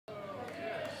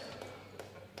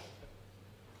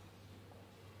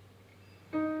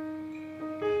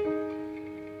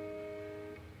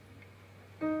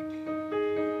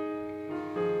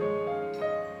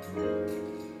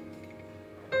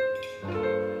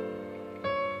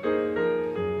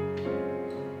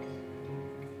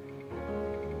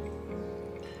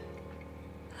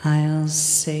I'll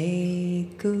say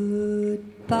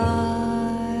goodbye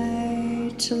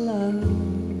to love.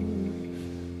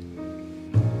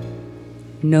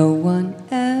 No one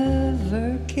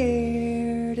ever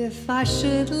cared if I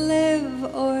should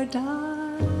live or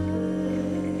die.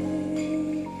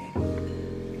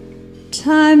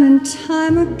 Time and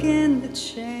time again the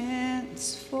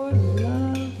chance for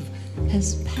love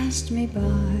has passed me by,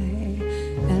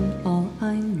 and all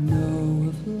I know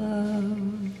of love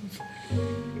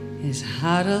is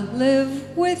how to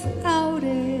live without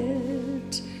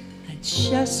it. I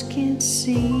just can't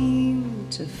seem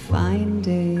to find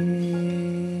it.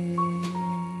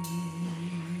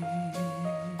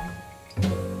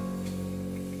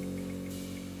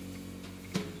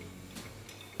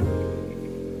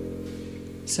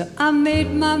 So I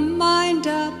made my mind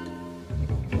up,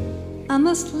 I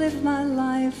must live my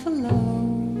life alone.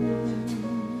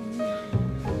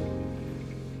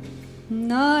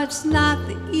 No, it's not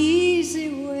the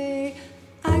easy way,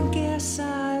 I guess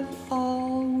I've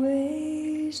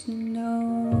always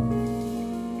known.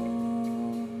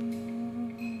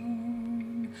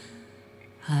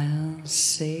 I'll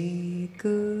say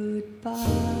goodbye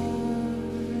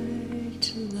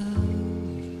to love.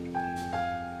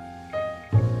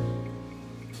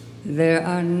 There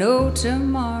are no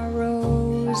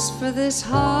tomorrows for this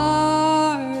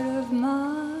heart of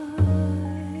mine.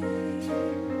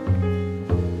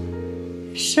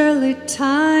 Surely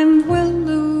time will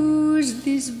lose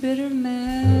these bitter memories,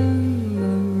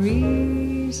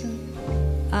 and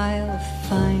I'll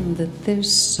find that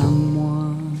there's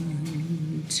someone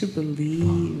to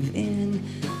believe in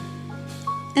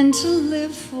and to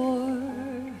live for,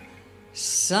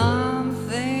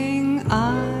 something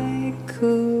I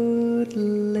could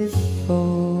live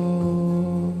for.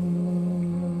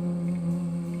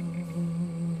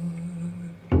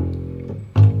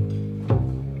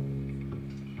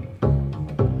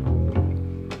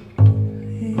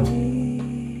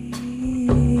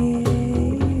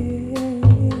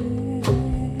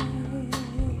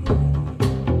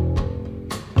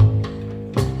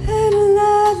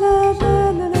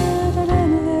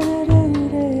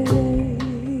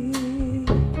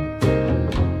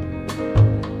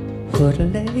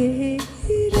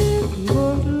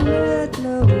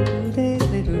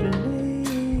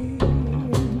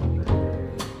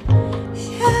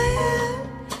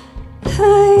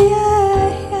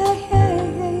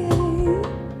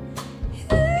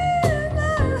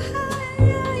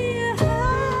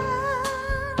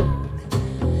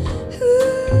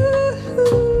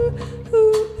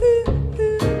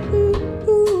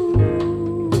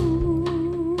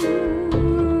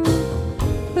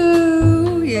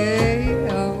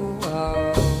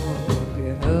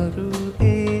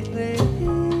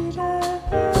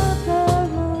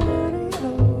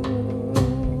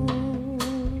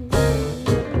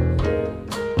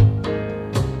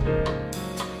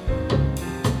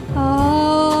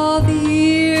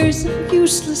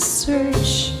 Useless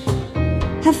search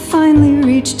have finally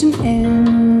reached an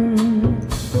end.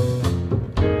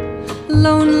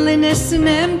 Loneliness and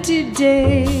empty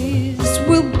days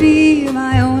will be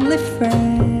my only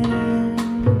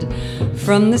friend.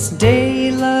 From this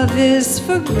day love is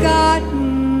forgotten,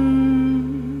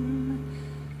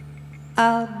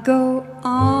 I'll go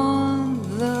on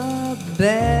the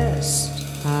best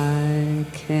I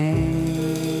can.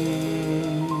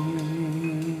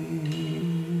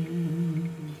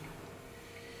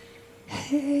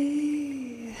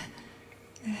 Hey,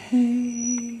 hey,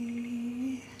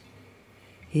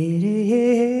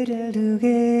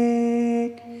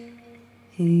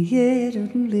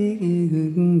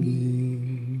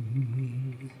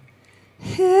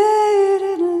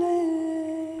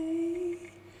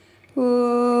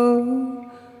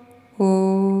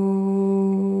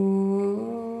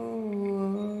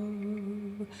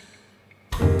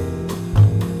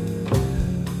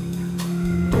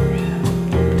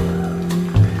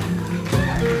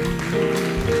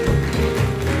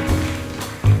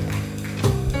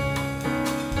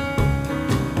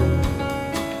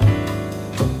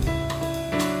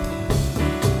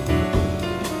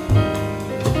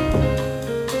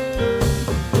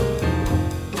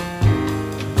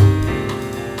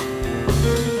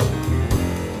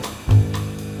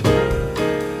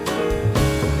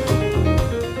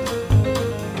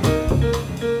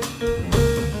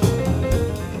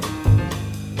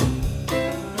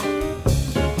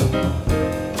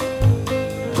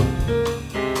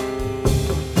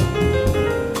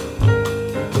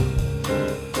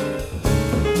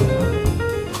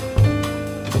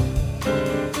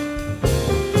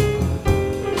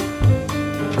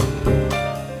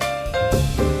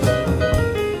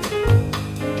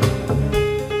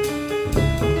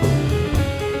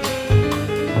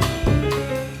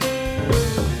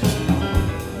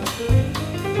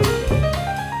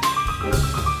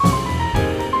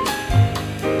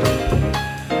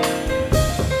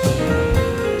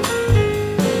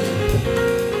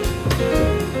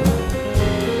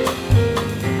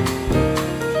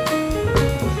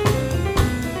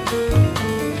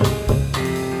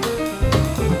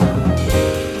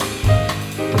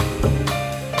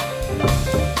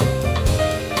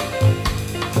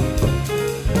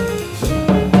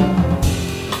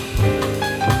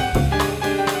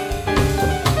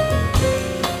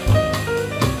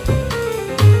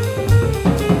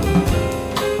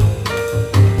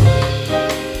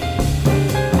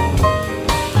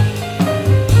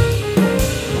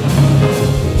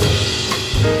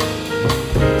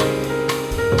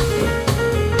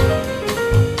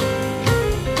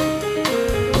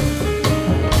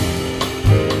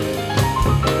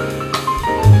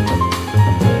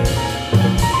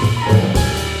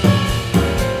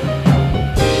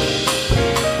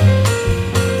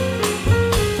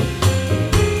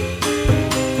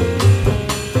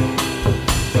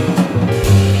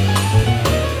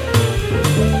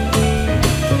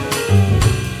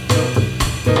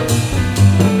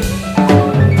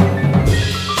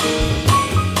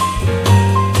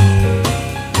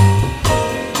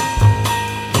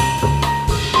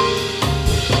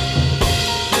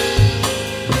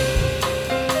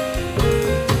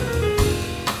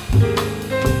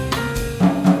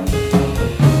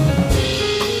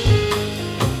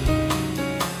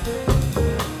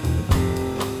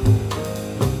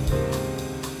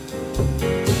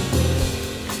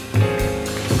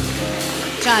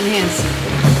 on Hansen.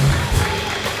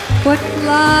 What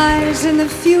lies in the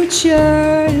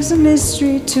future is a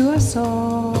mystery to us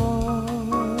all.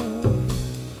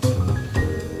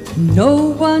 No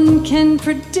one can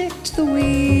predict the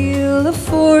wheel of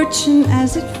fortune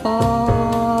as it falls.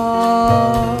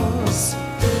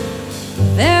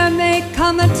 There may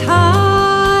come a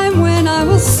time when I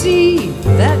will see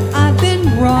that I've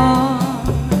been wrong,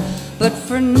 but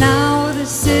for now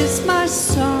this is my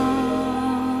song.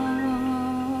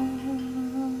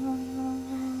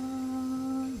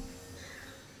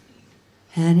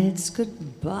 And it's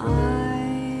goodbye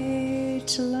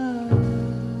to love.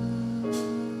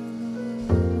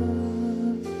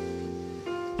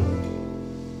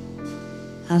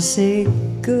 I'll say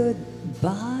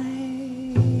goodbye.